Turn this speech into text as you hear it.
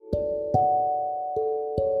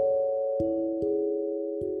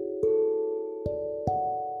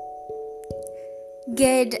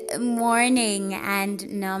Good morning and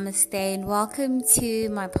namaste and welcome to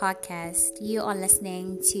my podcast. You are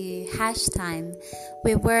listening to Hashtime,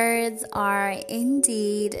 where words are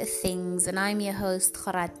indeed things, and I'm your host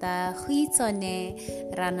Khorata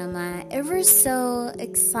Khitone Ranama, ever so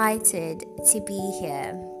excited to be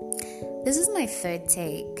here. This is my third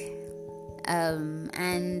take,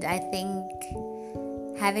 and I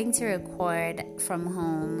think having to record from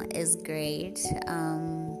home is great.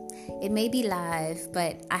 It may be live,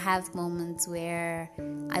 but I have moments where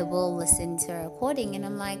I will listen to a recording and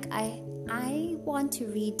I'm like, I want to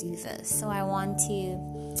redo this. So I want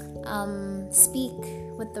to speak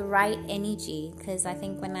with the right energy, because I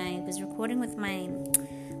think when I was recording with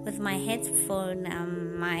my headphone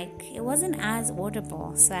mic, it wasn't as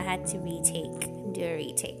audible. So I had to do a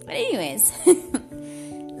retake. But anyways,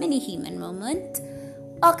 mini human moment.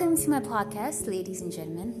 Welcome to my podcast, ladies and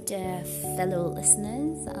gentlemen, dear fellow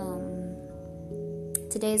listeners.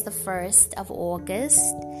 Today is the 1st of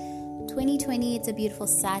August, 2020. It's a beautiful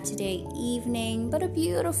Saturday evening, but a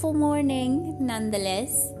beautiful morning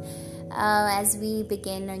nonetheless. As we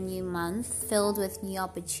begin a new month filled with new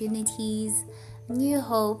opportunities, new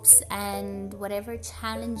hopes, and whatever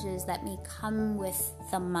challenges that may come with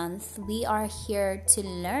the month, we are here to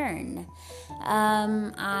learn.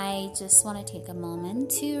 I just want to take a moment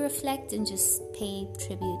to reflect and just pay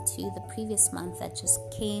tribute to the previous month that just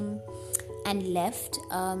came and left.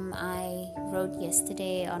 I wrote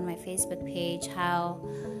yesterday on my Facebook page how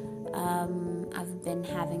I've been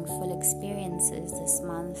having full experiences this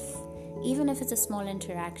month, even if it's a small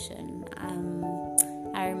interaction.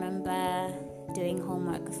 I remember doing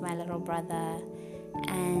homework with my little brother,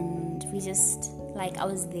 and we just, I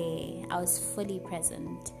was there, I was fully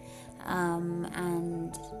present,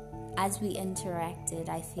 and as we interacted,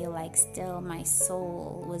 I feel like still my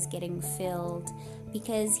soul was getting filled,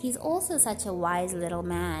 because he's also such a wise little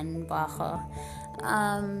man, Baha.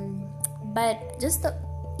 But just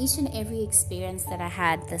each and every experience that I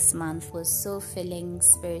had this month was so filling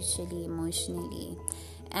spiritually, emotionally,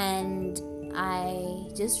 and I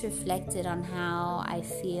just reflected on how I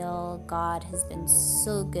feel God has been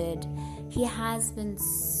so good. He has been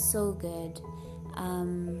so good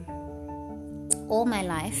all my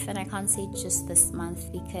life, and I can't say just this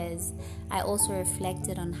month, because I also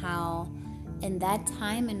reflected on how in that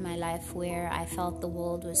time in my life where I felt the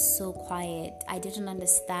world was so quiet, I didn't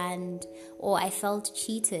understand, or I felt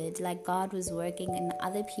cheated, like God was working in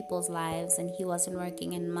other people's lives and He wasn't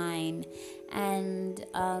working in mine. And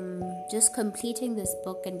just completing this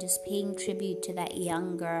book and just paying tribute to that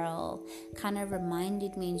young girl kind of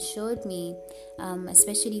reminded me and showed me,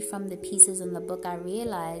 especially from the pieces in the book, I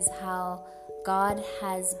realized how God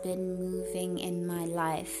has been moving in my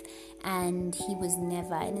life, and He was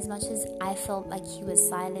never, in as much as I felt like He was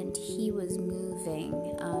silent, He was moving,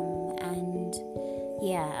 and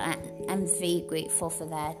yeah, I'm very grateful for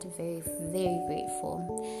that, very, very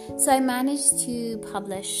grateful. So I managed to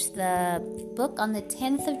publish the book on the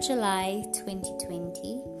 10th of July,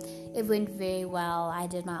 2020. It went very well. I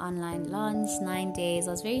did my online launch, 9 days.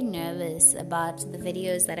 I was very nervous about the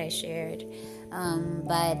videos that I shared,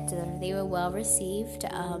 but they were well received. I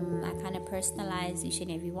kind of personalized each and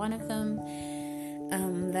every one of them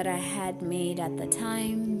that I had made at the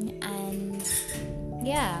time, and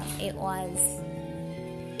yeah, it was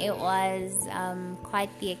quite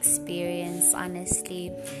the experience, honestly.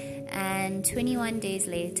 And 21 days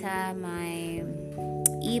later, my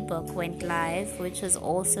ebook went live, which was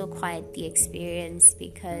also quite the experience,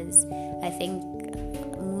 because I think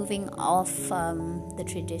moving off the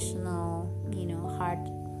traditional,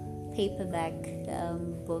 hard paperback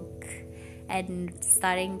book and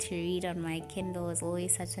starting to read on my Kindle is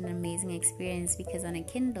always such an amazing experience, because on a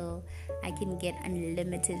Kindle I can get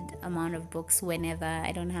unlimited amount of books whenever.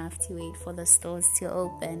 I don't have to wait for the stores to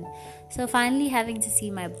open. So finally having to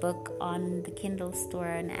see my book on the Kindle store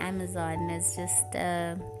on Amazon is just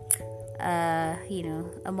a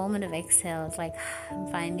moment of exhale. It's like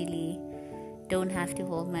I'm finally don't have to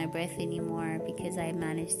hold my breath anymore, because I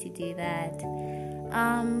managed to do that.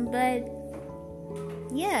 But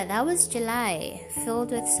yeah, that was July,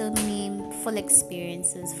 filled with so many full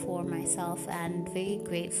experiences for myself, and very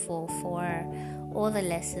grateful for all the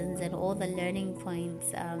lessons and all the learning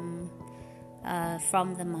points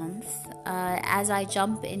from the month. As I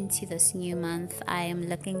jump into this new month, I am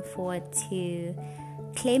looking forward to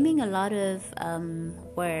claiming a lot of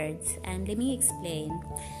words, and let me explain.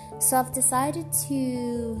 So I've decided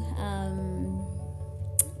to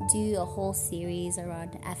do a whole series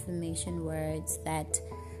around affirmation words that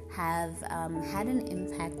have had an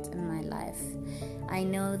impact in my life. I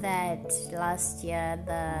know that last year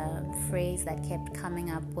the phrase that kept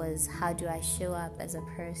coming up was, how do I show up as a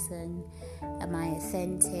person? Am I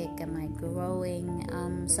authentic? Am I growing?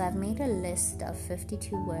 So I've made a list of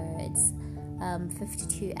 52 words,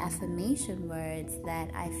 52 affirmation words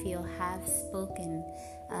that I feel have spoken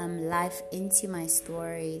life into my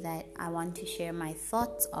story that I want to share my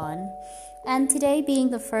thoughts on. And today being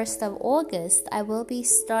the 1st of August, I will be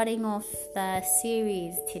starting off the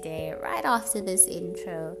series today right after this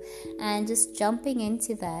intro and just jumping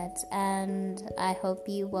into that. And I hope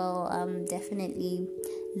you will definitely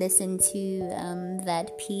listen to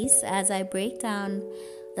that piece as I break down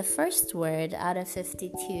the first word out of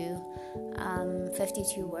 52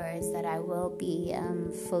 words that I will be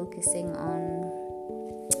focusing on.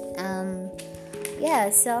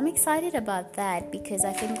 So I'm excited about that because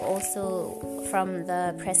I think also from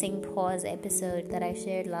the pressing pause episode that I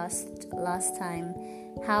shared last time,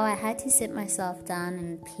 how I had to sit myself down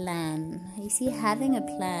and plan. You see, having a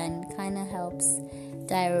plan kind of helps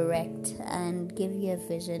direct and give you a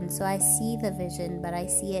vision. So I see the vision, but I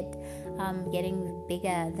see it getting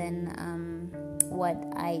bigger than what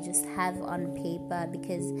I just have on paper,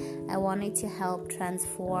 because I wanted to help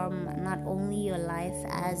transform not only your life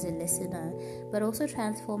as a listener, but also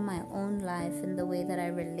transform my own life in the way that I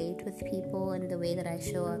relate with people, and the way that I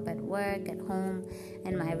show up at work, at home,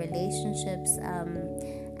 in my relationships,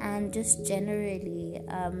 and just generally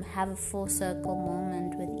have a full circle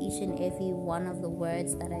moment with each and every one of the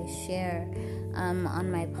words that I share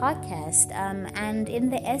on my podcast. And in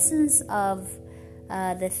the essence of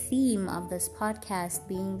the theme of this podcast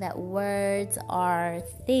being that words are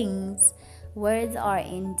things, words are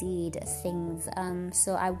indeed things.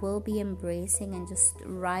 So I will be embracing and just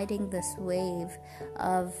riding this wave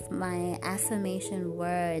of my affirmation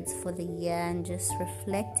words for the year, and just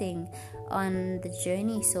reflecting on the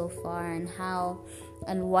journey so far and how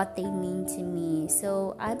and what they mean to me.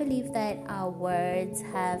 So I believe that our words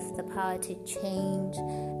have the power to change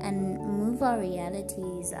and move our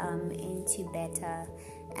realities into better,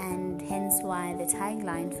 and hence why the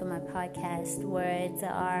tagline for my podcast, words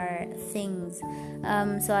are things.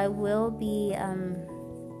 So I will be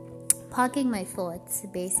parking my thoughts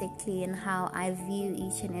basically in how I view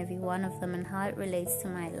each and every one of them and how it relates to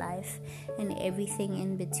my life and everything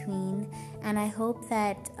in between. And I hope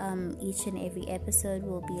that each and every episode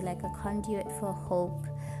will be like a conduit for hope,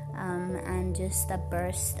 and just a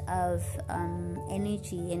burst of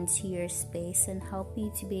energy into your space and help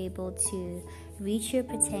you to be able to reach your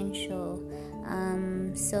potential.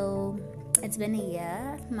 So it's been a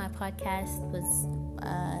year. My podcast was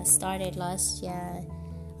started last year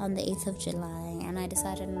on the 8th of July, and I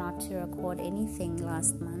decided not to record anything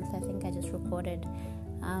last month. I think I just recorded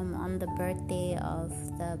on the birthday of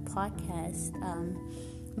the podcast,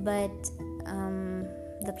 but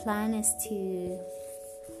the plan is to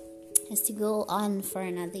go on for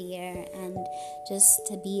another year and just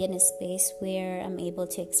to be in a space where I'm able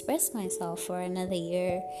to express myself for another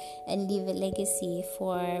year and leave a legacy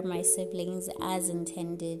for my siblings as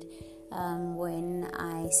intended when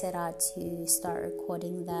I set out to start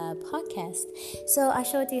recording the podcast. So I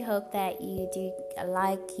sure do hope that you do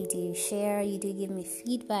like, you do share, you do give me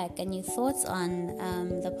feedback and your thoughts on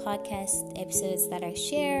the podcast episodes that I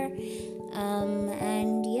share.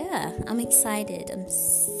 And yeah, I'm excited. I'm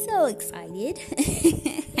so excited.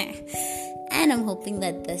 And I'm hoping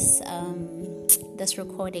that this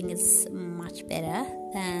recording is much better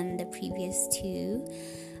than the previous two.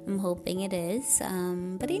 I'm hoping it is.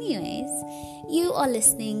 But anyways, you are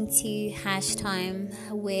listening to Hash Time,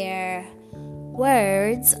 where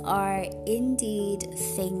words are indeed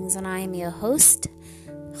things, and I am your host,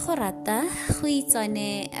 Khorata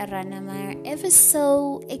Huitane Ranamar. Ever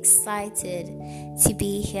so excited to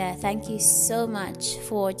be here. Thank you so much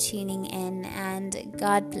for tuning in, and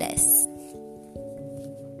God bless.